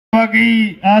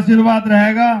की आशीर्वाद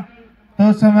रहेगा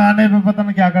तो समय आने पे पता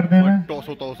नहीं क्या कर देंगे। टॉस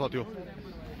होता हो साथियों।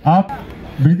 आप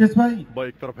ब्रिजेश भाई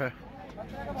एक तरफ है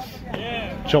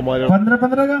चमारिया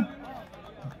 15-15 का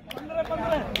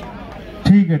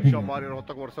ठीक है। चमारिया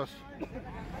रोहतक वर्सेस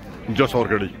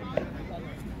जसोरखेड़ी।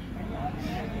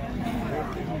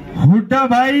 हुड्डा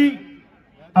भाई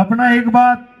अपना एक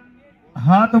बात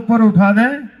हाथ ऊपर उठा दे।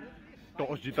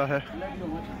 टॉस जीता है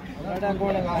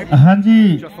हाँ जी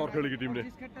जसोरखेड़ी की टीम ने।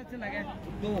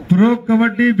 प्रो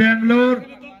कबड्डी बैंगलोर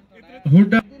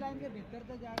हुड्डा।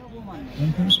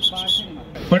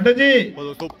 पंडित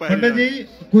जी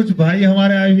कुछ भाई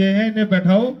हमारे आए हुए हैं, इन्हें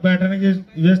बैठाओ, बैठने की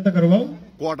व्यवस्था करवाओ।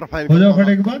 क्वार्टर फाइनल हो जाओ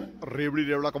खड़े एक बार। रेवड़ी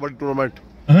रेवड़ा कबड्डी टूर्नामेंट।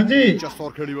 हाँ जी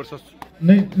जसोरखेड़ी वर्सेस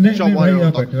नहीं भाई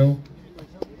यहाँ बैठ रहा हूँ।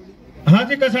 हाँ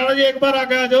जी कसाड़ा जी एक बार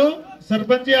आगे आ जाओ।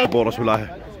 सरपंच जी आप बोनस मिला है।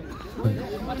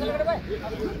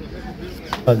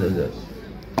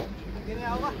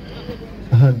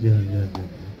 हाँ जी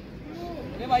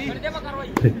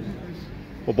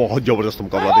वो बहुत जबरदस्त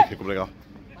मुकाबला देखने को मिलेगा।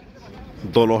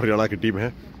 दोनों हरियाणा की टीम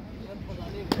है।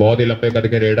 बहुत ही लंबे कद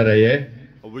के रेडर है ये।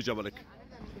 विजय मलिक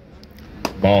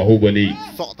बाहुबली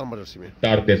 7 नंबर जर्सी में।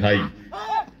 देसाई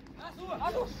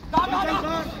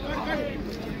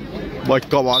भाई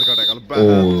कमाल का टैकल,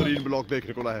 बेहतरीन ब्लॉक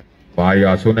देखने को मिला है। भाई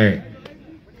आंसू ने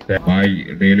भाई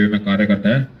रेलवे में कार्य करता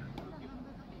है।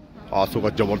 आंसू का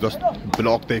जबरदस्त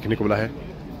ब्लॉक देखने को मिला है।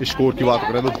 स्कोर की बात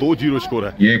करें तो 2-0 स्कोर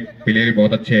है। ये प्लेयर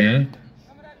बहुत अच्छे हैं।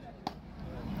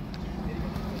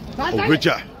 विजय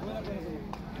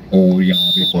और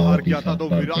यहाँ पे बाहर किया था तो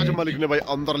विराज मलिक ने भाई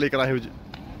अंदर लेकर आए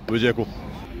विजय को।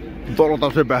 दोनों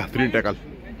तरफ से बेहतरीन टैकल।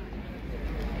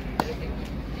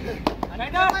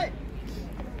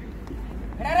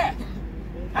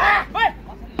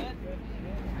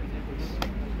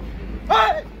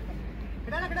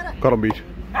 करमवीर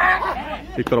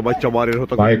एक तरफ भाई चमारिया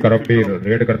रोहतक भाई करमवीर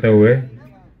रेड करते हुए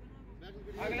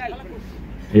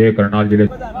ये करनाल जिले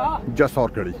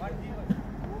जसोरखेड़ी।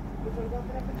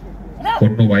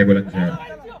 कुन्नू भाई बुलंदशहर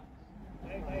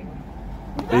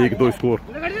 1-2 स्कोर।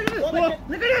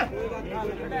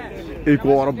 एक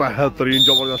और बेहतरीन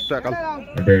जबरदस्त टैकल।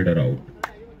 Raider out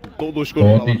 2-2 score.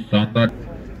 बहुत ही शानदार।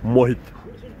 मोहित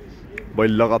भाई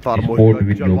लगातार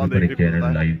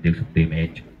लाइव देख सकते हैं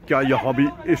मैच। क्या यहाँ भी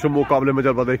इस मुकाबले में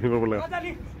जलवा देखने को मिलेगा?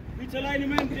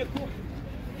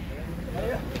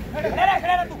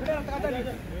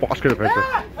 पास के डिफेंस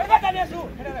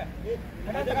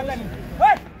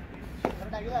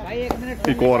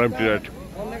एक और एम्प्टी रेड।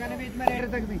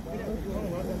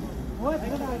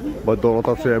 बस दोनों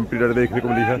तरफ से एम्प्टी रेड देखने को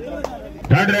मिली है।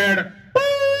 थर्ड रेड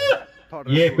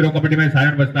ये प्रो कबड्डी में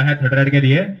सायरन बजता है थर्ड रेड के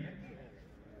लिए।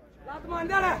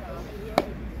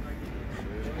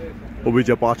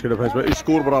 विजय 5 के डिफेंस में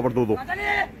स्कोर बराबर 2-2।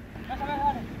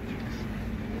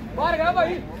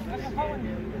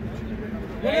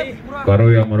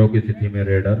 करो या मरो की स्थिति में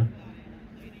रेडर।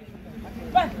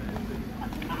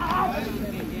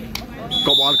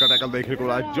 कमाल का टैकल देखने को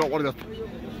मिला है। जबरदस्त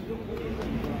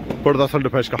प्रदर्शन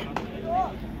डिफेंस का।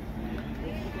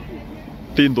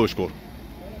 3-2 स्कोर।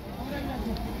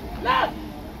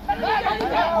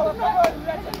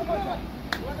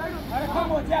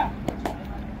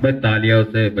 तालियां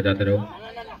उसे बजाते रहो।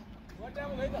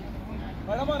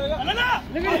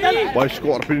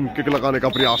 स्कॉर्पियन किक लगाने का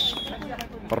प्रयास।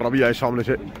 रवि आए सामने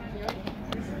से।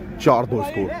 4-2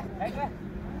 स्कोर।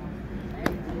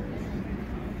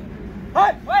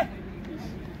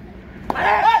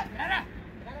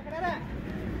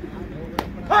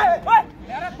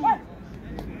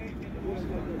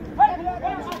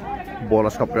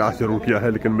 बोनस का प्रयास जरूर किया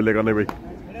है लेकिन मिलेगा नहीं भाई।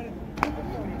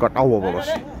 कटा हुआ बोनस।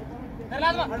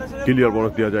 क्लियर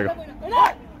बोनस दिया जाएगा।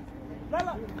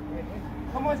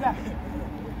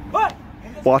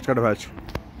 5 का डिफेंस।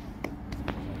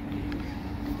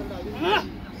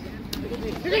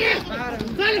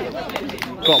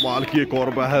 कमाल की एक और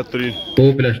बेहतरीन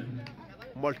 2+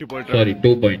 मल्टी पॉइंट।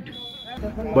 2 पॉइंट।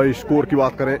 भाई स्कोर की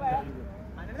बात करें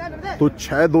तो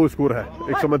 6-2 स्कोर है।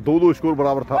 एक समय 2-2 स्कोर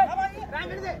बराबर था।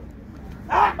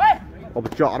 अब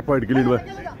 4 पॉइंट की लीड में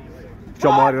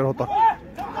चमारिया रोहतक।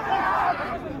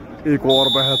 एक और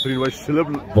बेहतरीन भाई स्लिप।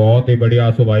 बहुत ही बढ़िया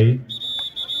आंसू भाई।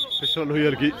 फिसल हुई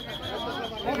हल्की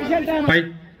भाई।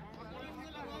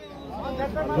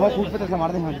 बहुत खूब पता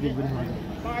मार दे।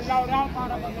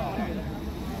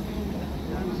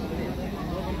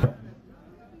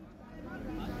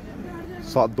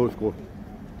 7-2 स्कोर।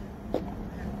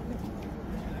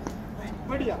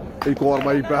 एक और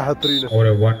भाई बेहतरीन और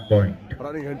 1 पॉइंट।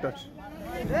 Running hand touch.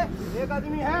 एक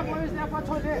आदमी है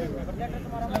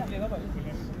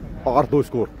 8-2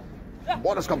 स्कोर।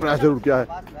 बोनस का प्रयास जरूर किया है।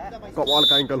 कमाल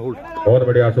का एंकल होल्ड। बहुत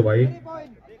बढ़िया आंसू भाई।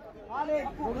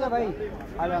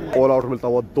 ऑल आउट मिलता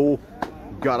हुआ 2,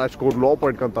 11 स्कोर, 9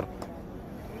 पॉइंट का अंतर।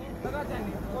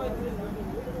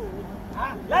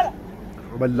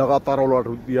 भाई लगातार ऑल आउट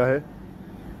दिया है,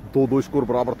 2-2 स्कोर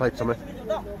बराबर था एक समय।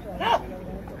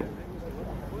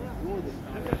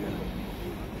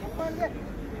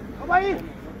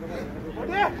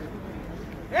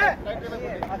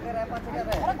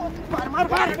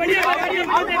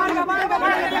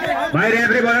 भाई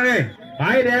रेफरी बोलेंगे,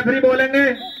 भाई रेफरी बोलेंगे।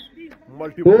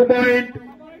 2 पॉइंट।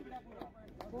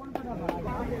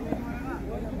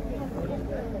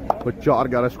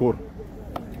 4-11 स्कोर।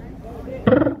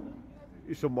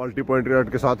 इस मल्टी पॉइंट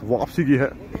रेट के साथ वापसी की है।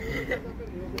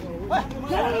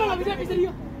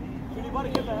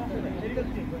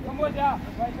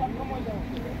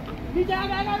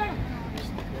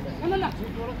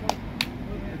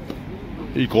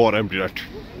 एक और एम्प्टी नेट।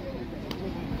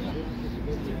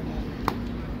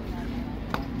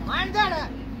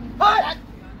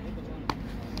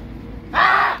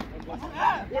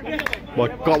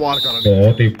 कमाल कर,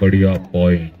 बहुत ही बढ़िया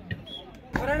पॉइंट।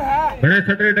 मैंने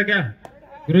सेट रेट है क्या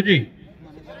गुरुजी?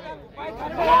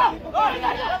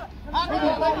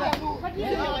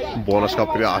 बोनस का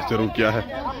प्रयास जरूर किया है।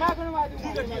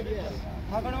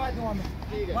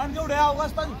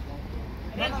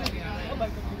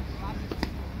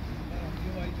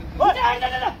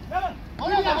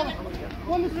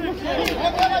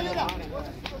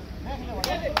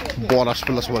 बोनस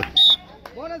 +1।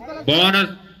 Bonus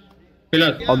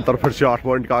plus. अंतर फिर से 8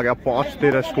 पॉइंट का आ गया।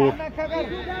 5-13 स्कोर।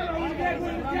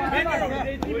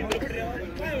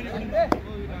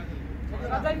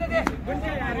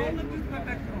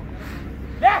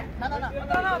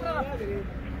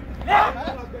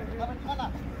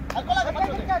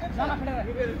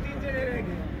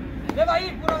 भाई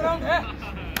पूरा ग्राउंड है,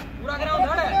 पूरा ग्राउंड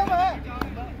है।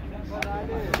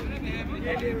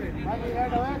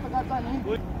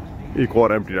 एक और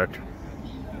एम्प्टी नेट।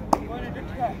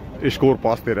 स्कोर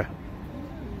 5-13।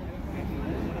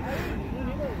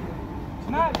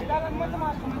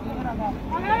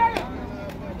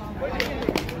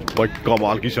 भाई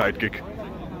कमाल की साइड किक,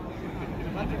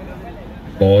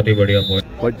 बहुत ही बढ़िया पॉइंट।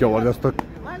 भाई जबरदस्त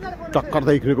टक्कर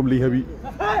देखने को मिली है अभी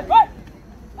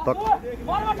तक।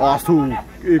 आंसू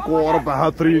एक और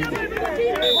बेहतरीन,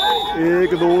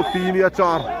 1, 2, 3 या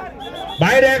 4।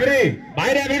 भाई रेफरी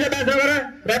से पैसे वगैरह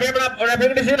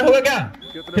रेफरी डिसीजन होगा क्या?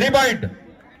 3 point.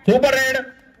 Super red,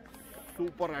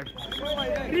 super red.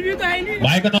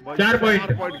 भाई का 4 पॉइंट।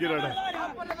 4 पॉइंट की रेड है।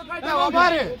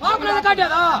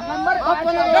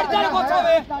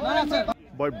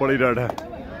 भाई बड़ी रेड है।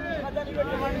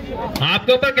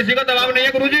 आपके ऊपर किसी का दबाव नहीं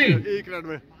है गुरुजी। एक रेड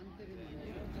में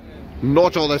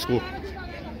 9-14 स्कोर।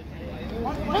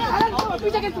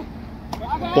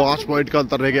 5 पॉइंट का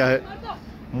अंतर रह गया है।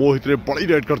 मोहित ने बड़ी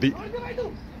रेड कर दी।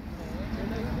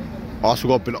 आंसू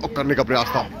का ब्लॉक करने का प्रयास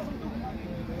था।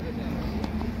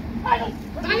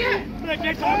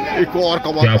 एक और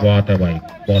कमाल। क्या बात है भाई,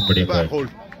 बहुत बढ़िया बैक होल्ड।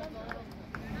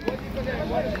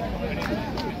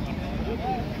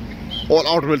 ऑल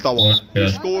आउट मिलता हुआ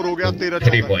स्कोर हो गया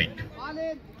 13-3 पॉइंट।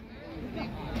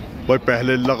 भाई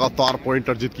पहले लगातार पॉइंट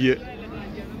अर्जित किए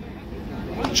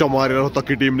चमारिया रोहतक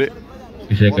की टीम ने,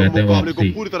 इसे कहते हैं मुकाबले को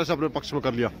वापसी। पूरी तरह से अपने पक्ष में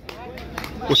कर लिया।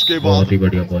 उसके बाद बहुत ही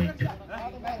बढ़िया पॉइंट।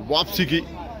 वापसी की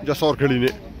जसौरखेड़ी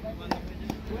ने,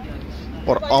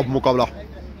 और अब मुकाबला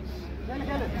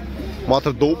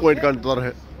मात्र 2 पॉइंट का अंतर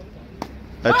है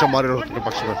चमारिया रोहतक के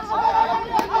पक्ष में।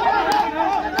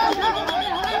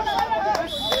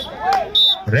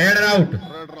 Red out,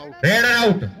 red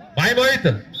out. भाई मोहित,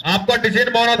 आपको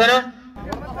डिसीजन बोला था ना?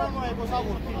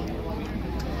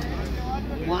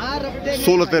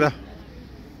 16-13।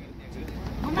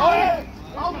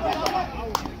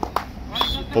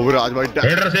 विराज भाई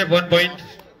रेडर से 1 पॉइंट।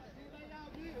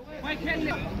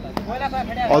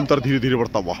 अंतर धीरे धीरे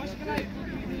बढ़ता हुआ।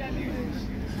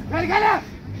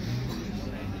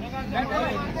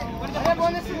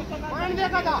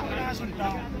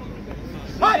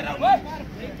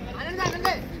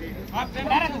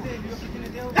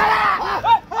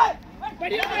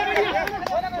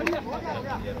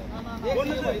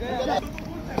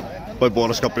 पर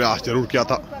बोनस का प्रयास जरूर किया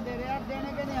था।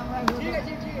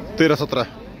 13-17।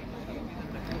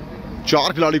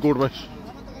 4 खिलाड़ी कोर्ट में।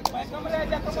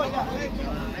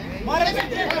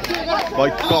 भाई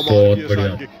बहुत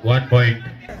बढ़िया 1 पॉइंट।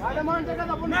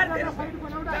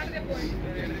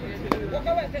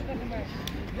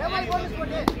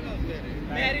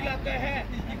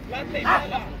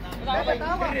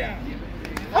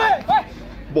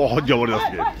 बहुत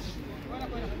जबरदस्त गेम,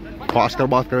 खासकर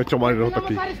बात करें चमारिया रोहतक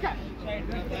की।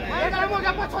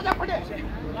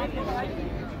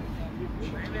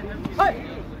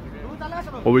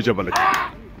 वो भी चबल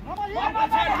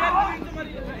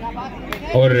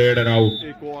और रेड आउट।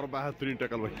 एक और बेहतरीन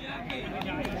टैकल भाई,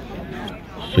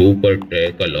 सुपर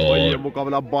टैकल। और ये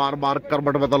मुकाबला बार बार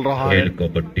करवट बदल रहा है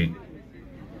कबड्डी,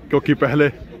 क्योंकि पहले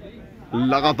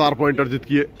लगातार पॉइंटर जीत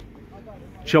किए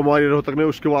चमारिया रोहतक ने,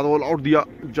 उसके बाद ऑल आउट दिया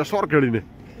जसोरखेड़ी ने,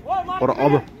 और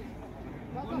अब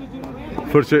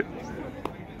फिर से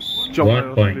चमारिया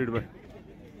रोहतक लीड में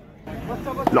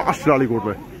लास्ट वाली कोर्ट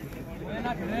में।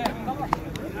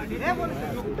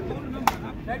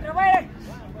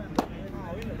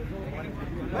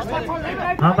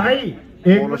 हाँ भाई,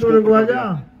 एक मिनट रुकवा जा।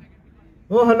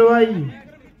 ओ हलवाई,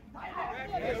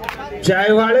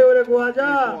 चाय वाले रुकवा जा।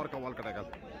 और कमाल का टैकल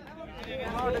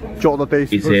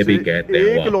 14-23 इसे भी कहते हैं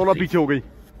एक लोना पीछे हो गई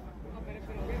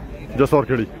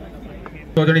जसोरखेड़ी।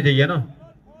 सोचनी चाहिए ना,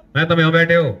 मैं तुम यहाँ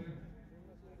बैठे हो।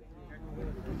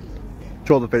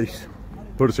 14-23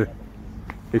 फिर से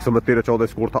एक समय 13-14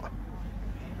 स्कोर था,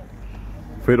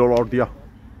 फिर ऑल आउट दिया।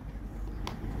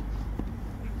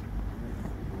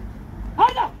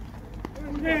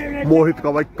 मोहित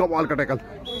का भाई कमाल का टैकल,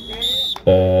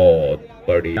 बहुत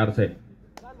बढ़िया से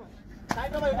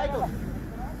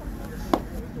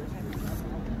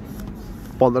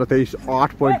 15-23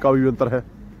 8 पॉइंट का भी अंतर है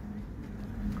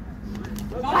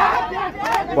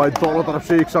भाई, दोनों तरफ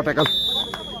से एक सा टैकल।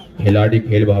 खिलाड़ी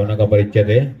खेल भावना का परिचय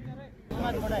दे।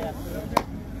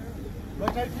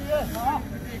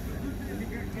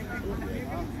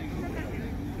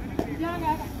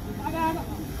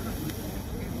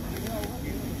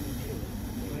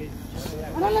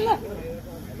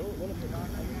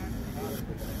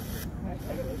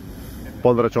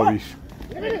 पंद्रह 24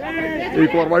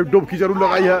 एक और भाई डुबकी जरूर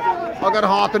लगाई है, अगर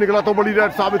हाथ निकला तो बड़ी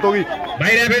रेड साबित होगी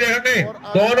भाई। रेफरी देखेंगे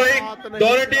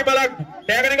दोनों टीम अलग,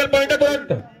 टेक्निकल पॉइंट है,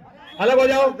 तुरंत अलग हो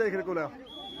जाओ। देखने को लगा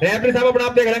रेफरी साहब अपना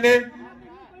आप देख लेंगे,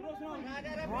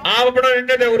 आप अपना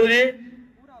निर्णय दे गुरु जी।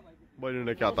 भाई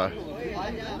निर्णय क्या आता है?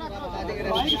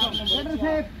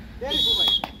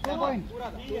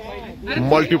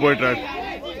 मल्टी पॉइंट रेड,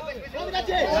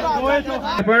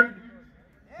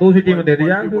 दूसरी टीम दे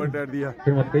दिया, पॉइंट रेड दिया।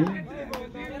 फिर मत कही।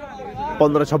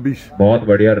 15-26 बहुत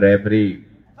बढ़िया रेफरी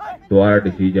द्वारा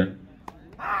डिसीजन।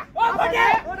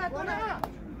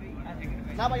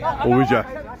 ओविजा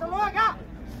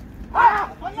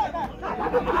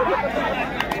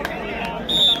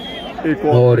एक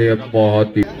और ये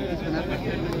बहुत ही 3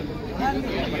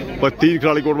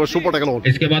 खिलाड़ी कोर्ट में सुपर टैकल ऑन।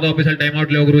 इसके बाद ऑफिशियल टाइम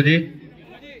आउट लो गुरु जी।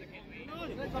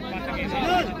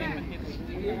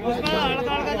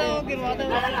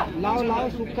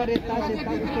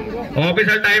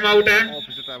 ऑफिशियल टाइम आउट है,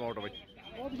 ऑफिशियल टाइम आउट है भाई,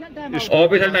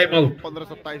 ऑफिशियल टाइम आउट।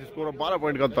 15-27 स्कोर और 12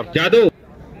 पॉइंट का अंतर। जादू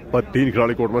 3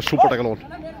 खिलाड़ी कोर्ट में सुपर टैकल ऑन।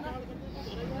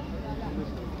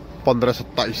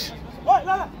 15-27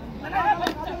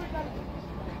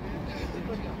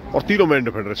 और तीनों मैन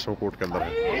डिफेंडर इस कोर्ट के अंदर है।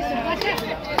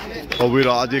 और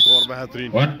विराज एक और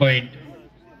बेहतरीन 1 पॉइंट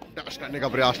टच करने का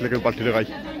प्रयास, लेकिन पलटी लगाई।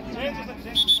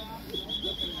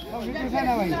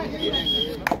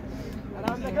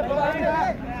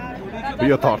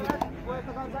 यथार्थ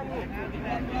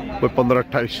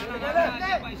 15-28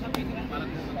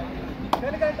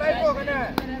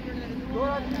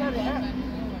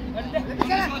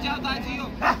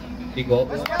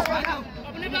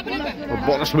 और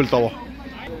बोनस मिलता हुआ।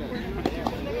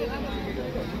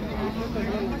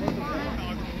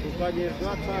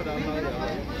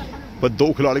 बस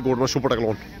 2 खिलाड़ी कोर्ट में सुपर टैकल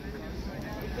ऑन।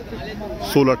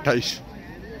 16-28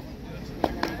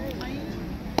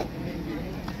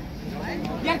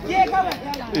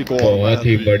 एक और बहुत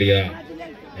ही बढ़िया।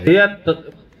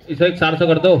 इसे 400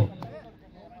 कर दो,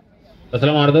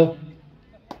 तसला मार दो।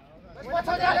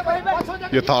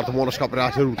 यथार्थ बोनस का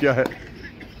प्रयास जरूर किया है।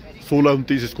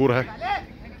 16-29 स्कोर है।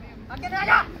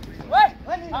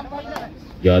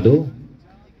 जादू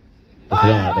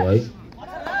तसला मार दो भाई।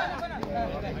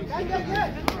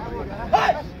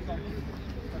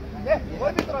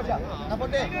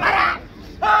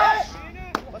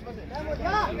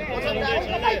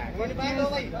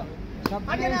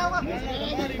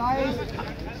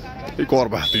 एक और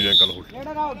बेहतरीन एंकल होल्ड।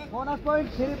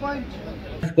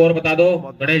 स्कोर बता दो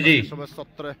गणेश जी।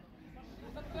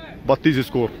 32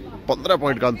 स्कोर, 15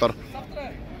 पॉइंट का अंतर।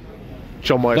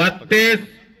 चमारिया 32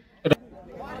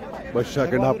 बस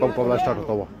सेकंड हाफ का मुकाबला स्टार्ट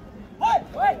होता हुआ।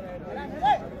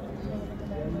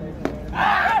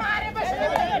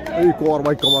 एक और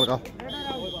भाई कमाल का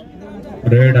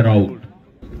रेड आउट।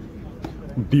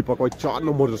 दीपक भाई 4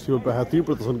 नंबर जर्सी में बेहतरीन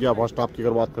प्रदर्शन किया फर्स्ट हाफ की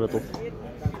अगर बात करें तो।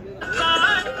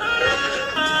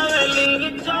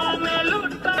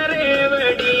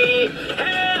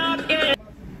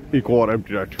 एक और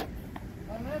एम्प्टी राइट।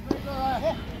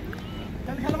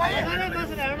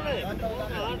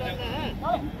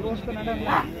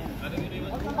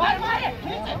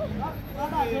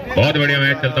 बहुत बढ़िया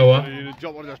मैच चलता हुआ।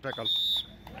 जबरदस्त टैकल।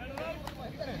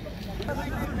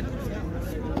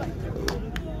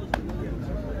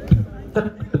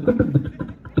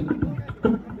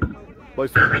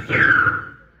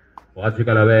 बहुत सी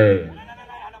कल है।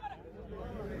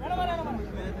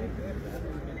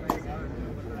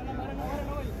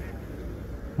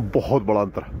 बहुत बड़ा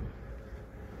अंतर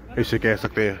इसे कह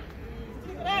सकते हैं।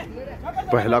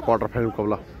 पहला क्वार्टर फाइनल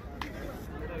मुकाबला।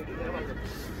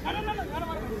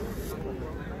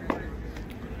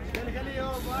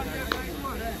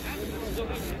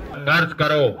 संघर्ष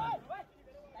करो,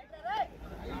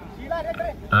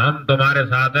 हम तुम्हारे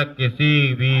साथ है। किसी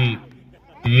भी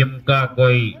टीम का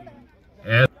कोई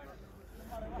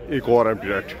एक और empty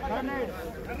red,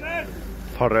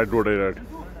 third red, road red.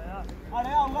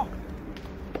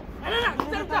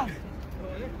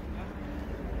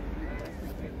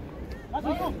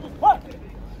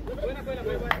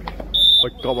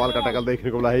 कमाल का टैकल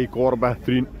देखने को मिला है। एक और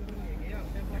बेहतरीन,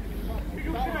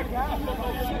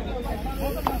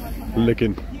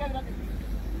 लेकिन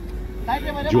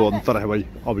जो अंतर है भाई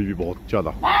अभी भी बहुत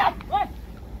ज्यादा।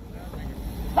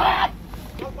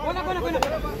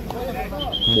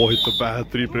 मोहित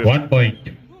बेहतरीन प्रेम। 1 पॉइंट।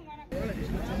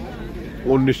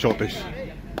 19-34।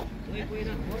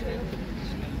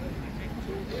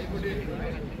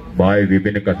 भाई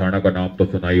विपिन कसाना का नाम तो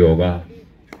सुना ही होगा।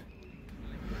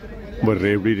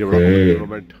 रेवड़ी रेवड़ा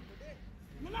टूर्नामेंट।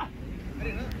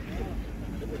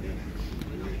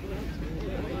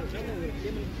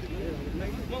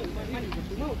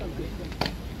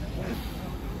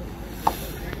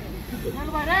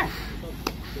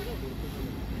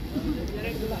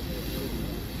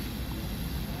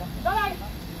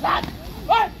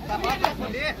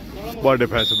 बड़ा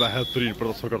डिफेंस, बेहतरीन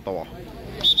प्रदर्शन करता हुआ।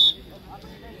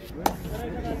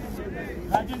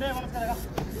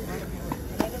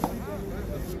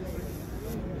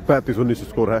 पैंतीस 19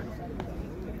 स्कोर है।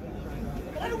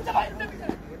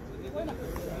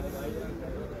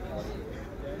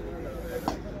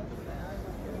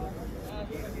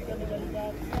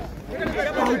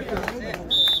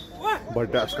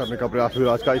 बट डैश करने का प्रयास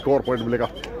विराज का। एक और पॉइंट मिलेगा।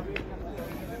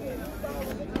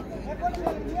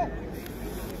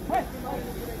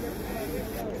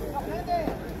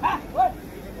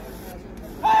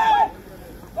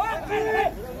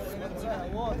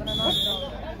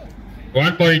 One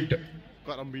point.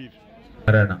 करमवीर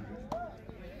हरियाणा।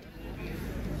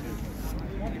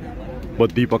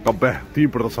 दीपक का बेहतरीन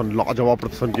प्रदर्शन, लाजवाब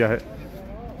प्रदर्शन किया है।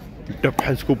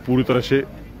 डिफेंस को पूरी तरह से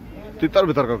तितर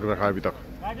बितर करके रखा है अभी तक।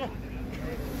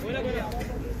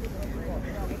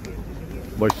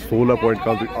 भाई 16 पॉइंट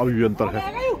का अभी भी अंतर है।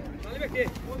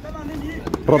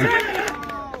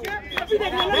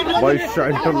 भाई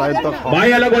सेंटर लाइन तक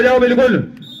भाई अलग हो जाओ बिल्कुल।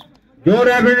 जो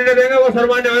रेफरी ने देंगे वो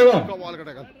शर्माने आएगा। कमाल का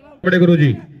टैकल। बड़े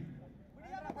गुरुजी,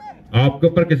 आपके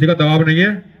ऊपर किसी का दबाव नहीं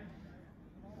है।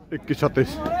 21-36।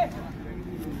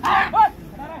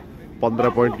 15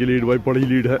 पॉइंट की लीड भाई, बड़ी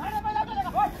लीड है।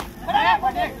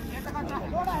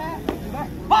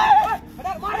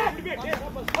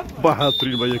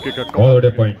 बेहतरीन भाई एक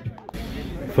पॉइंट।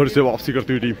 फिर से वापसी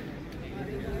करती हुई team.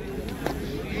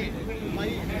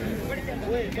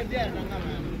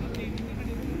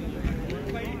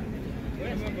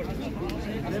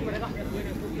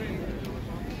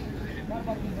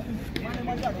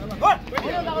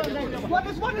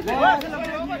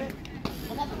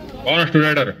 Bonus to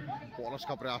rider. Bonus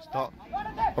का प्रयास था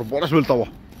और बोनस मिलता हुआ।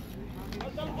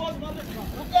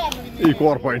 एक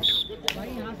और पॉइंट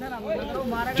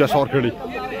जसौरखेड़ी।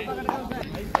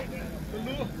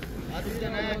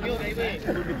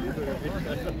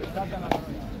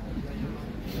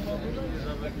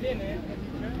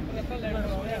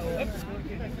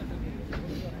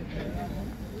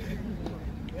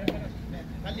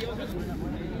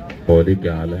 कोहली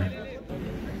क्या हाल है?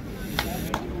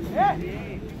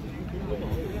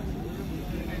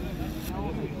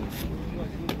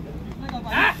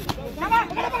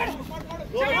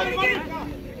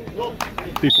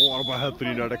 एक और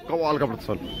बेहतरीन अटैक, कमाल का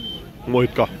प्रदर्शन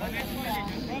मोहित का।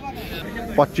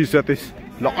 25-37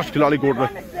 लास्ट खिलाड़ी कोर्ट में।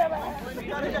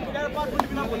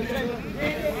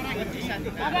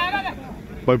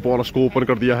 भाई बोनस को ओपन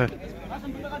कर दिया है।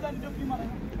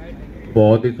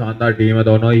 बहुत ही शानदार टीम है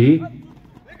दोनों ही।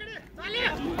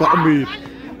 करमवीर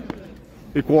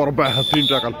एक और बेहतरीन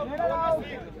टैकल।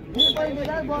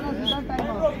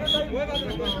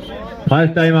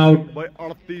 First time out. भाई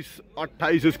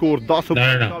 38-28 स्कोर, 10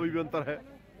 का भी अंतर है।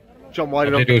 चमारी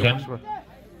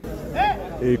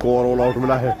एक और ऑल आउट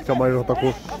मिला है चमारी रोहतक को।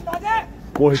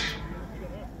 मोहित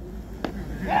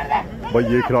भाई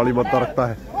ये खिलाड़ी मद्दा रखता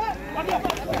है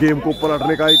गेम को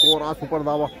पलटने का। एक और आंसू पर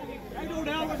दावा,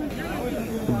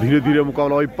 धीरे धीरे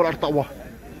मुकाबला भाई पलटता हुआ।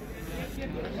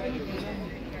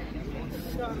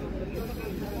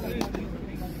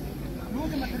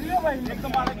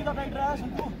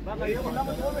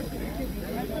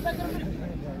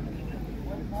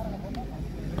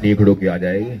 खड़ो की आ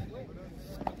जाएगी।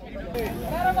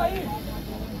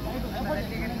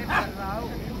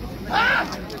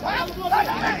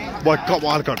 बहुत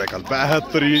कमाल का टैकल,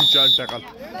 बेहतरीन चैन टैकल।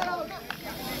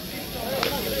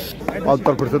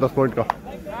 अंतर फिर से 10 पॉइंट का।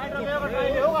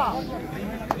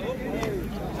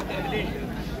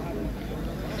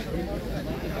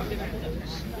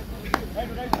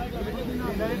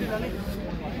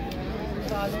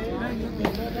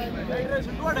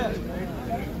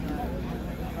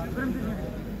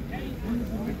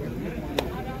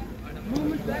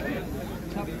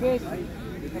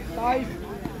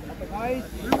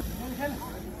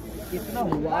 कितना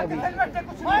हुआ अभी?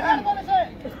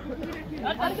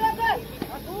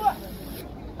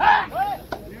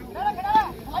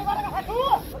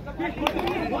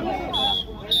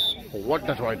 What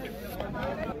the right?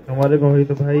 हमारे गाँव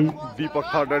तो भाई दीपक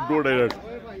था डेड डो डेड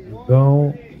गाँव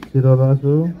सिरोदा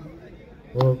से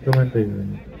वो कमेंट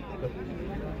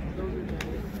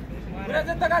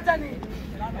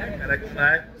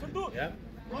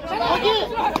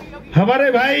हमारे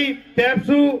भाई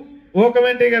टैप्सू वो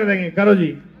कमेंट्री कर देंगे। करो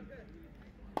जी।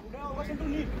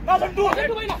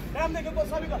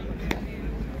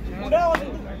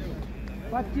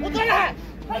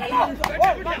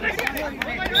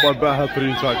 बहुत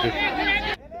बेहतरीन शॉट।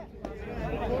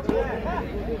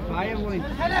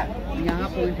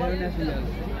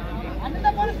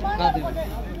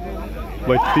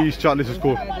 भाई 30-40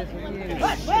 स्कोर।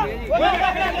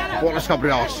 बोनस का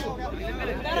प्रयास।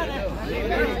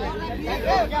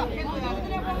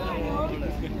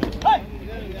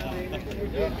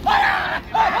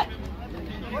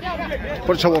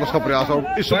 बोनस का प्रयास और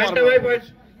इस बार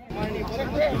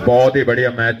बहुत ही बढ़िया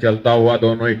मैच चलता हुआ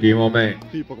दोनों ही टीमों में।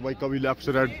 दीपक भाई कभी लेफ्ट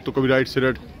से रेड तो कभी राइट से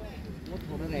रेड।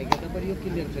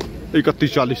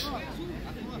 31-40।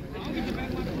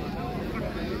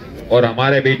 और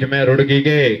हमारे बीच में रुड़की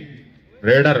के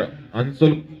रेडर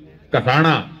अंशुल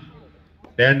कसाना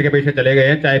टेंट के पीछे चले गए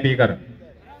हैं चाय पीकर।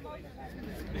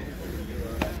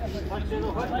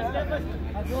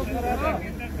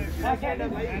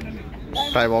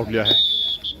 टाइम आउट लिया है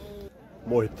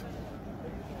मोहित।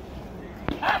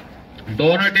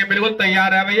 दोनों टीम बिल्कुल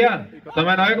तैयार है भैया।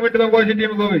 समय ना कमेटी तो कोई सी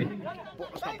टीम को भी।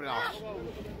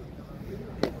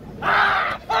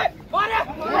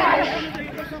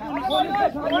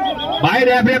 भाई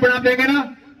रेफरी प्रणाम देंगे ना,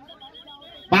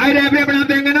 भाई रेफरी प्रणाम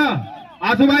देंगे ना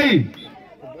आंसू भाई।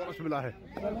 बोनस मिला है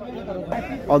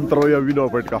अंतर भैया 9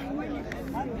 पॉइंट का।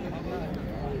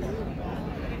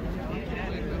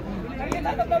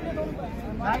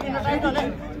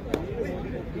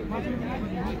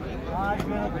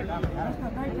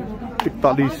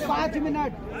 इकतालीस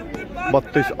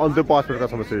 32 अंतिम 5 मिनट का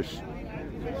समय शेष।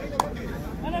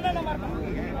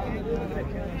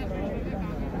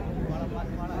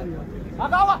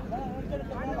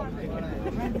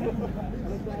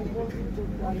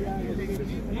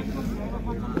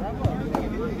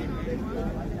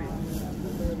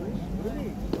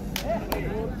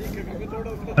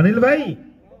 अनिल भाई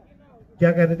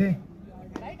क्या कह रहे थे?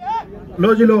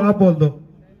 लो जी लो, आप बोल दो।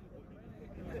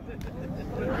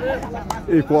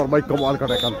 एक और भाई कमाल का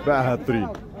टैकल, बेहतरीन।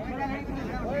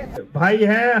 भाई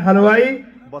है हलवाई,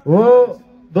 वो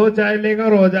 2 चाय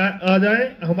लेकर आ जाए।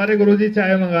 हमारे गुरुजी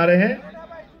चाय मंगा रहे हैं।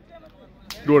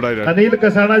 अनिल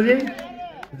कसाना जी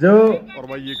जो। और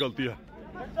भाई ये गलती है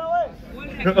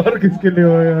और किसके लिए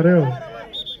आ रहे हो?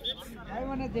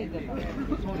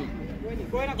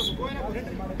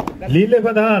 लीले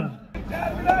प्रधान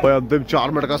भाई अंतिम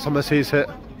 4 मिनट का समय शेष है।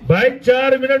 भाई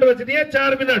 4 मिनट बच रही है,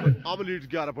 4 मिनट। अब लीड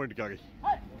 11 पॉइंट की आ गई।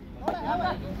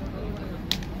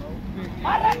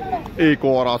 एक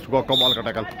और आंसू का कमाल का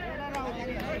टैकल।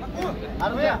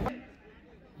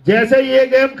 जैसे ये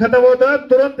गेम खत्म होता है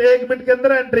तुरंत 1 मिनट के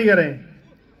अंदर एंट्री करें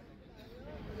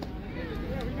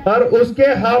और उसके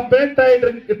हाफ पे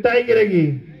टाई गिरेगी।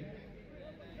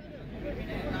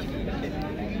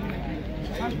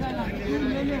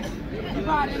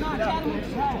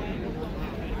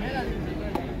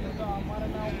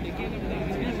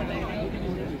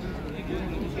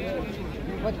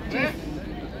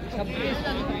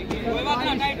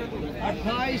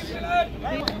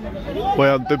 भाई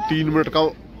अंतिम 3 मिनट का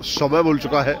समय मिल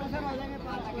चुका है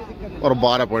और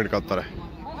 12 पॉइंट का अंतर है।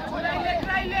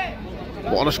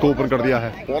 बोनस को ओपन कर दिया है,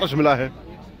 बोनस मिला है।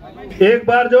 एक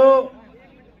बार जो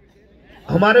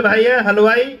हमारे भाई है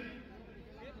हलवाई,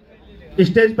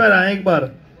 स्टेज पर आए एक बार।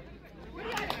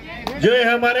 जो है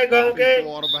हमारे गांव के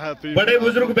बड़े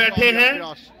बुजुर्ग बैठे हैं,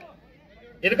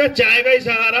 इनका चाय का ही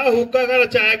सहारा, हुक्का का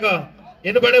चाय का,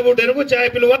 इन बड़े बूढ़े को चाय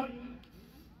पिलवा।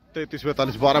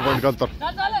 33-42 12 पॉइंट का अंतर।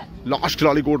 लास्ट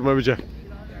खिलाड़ी कोर्ट में विजय।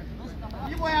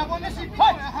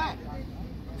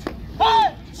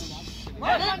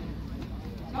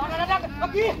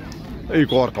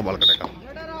 एक और कमाल करेगा।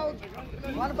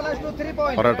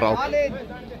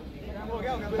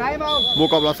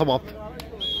 मुकाबला समाप्त।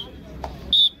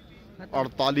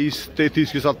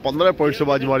 48-33 के साथ 15 पॉइंट से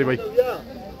बाजी मारी भाई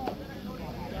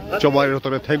चमारिया रोहतक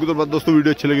ने। Thank you. तो दोस्तों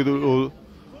वीडियो अच्छी लगी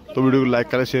तो वीडियो को लाइक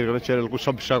करें, शेयर करें, चैनल को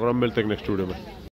सब्सक्राइब करें। मिलते हैं नेक्स्ट वीडियो में।